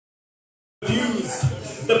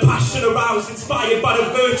choose. The passion aroused, inspired by the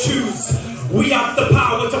virtues. We have the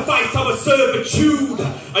power to fight our servitude.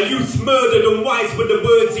 A youth murdered, unwise with the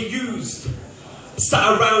words he used.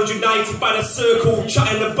 Sat around united by the circle,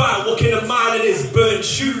 chatting about walking a mile in his burnt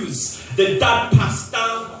shoes. Then dad passed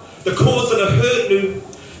down, the cause of the hurt knew.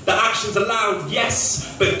 The actions allowed,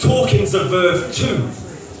 yes, but talking's a verb too.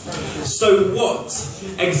 So what?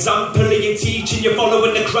 Example are you teaching? You're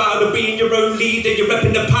following the crowd or being your own leader? You're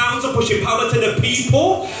repping the pounds or pushing power to the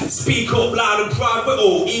people? Speak up loud and proud, we're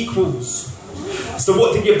all equals. So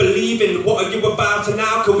what do you believe in? What are you about? And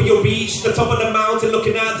now can we all reach the top of the mountain,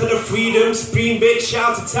 looking out to the freedom, scream big,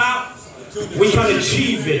 shout it out? We can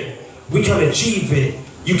achieve it. We can achieve it.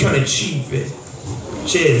 You can achieve it.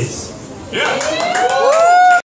 Cheers. Yeah.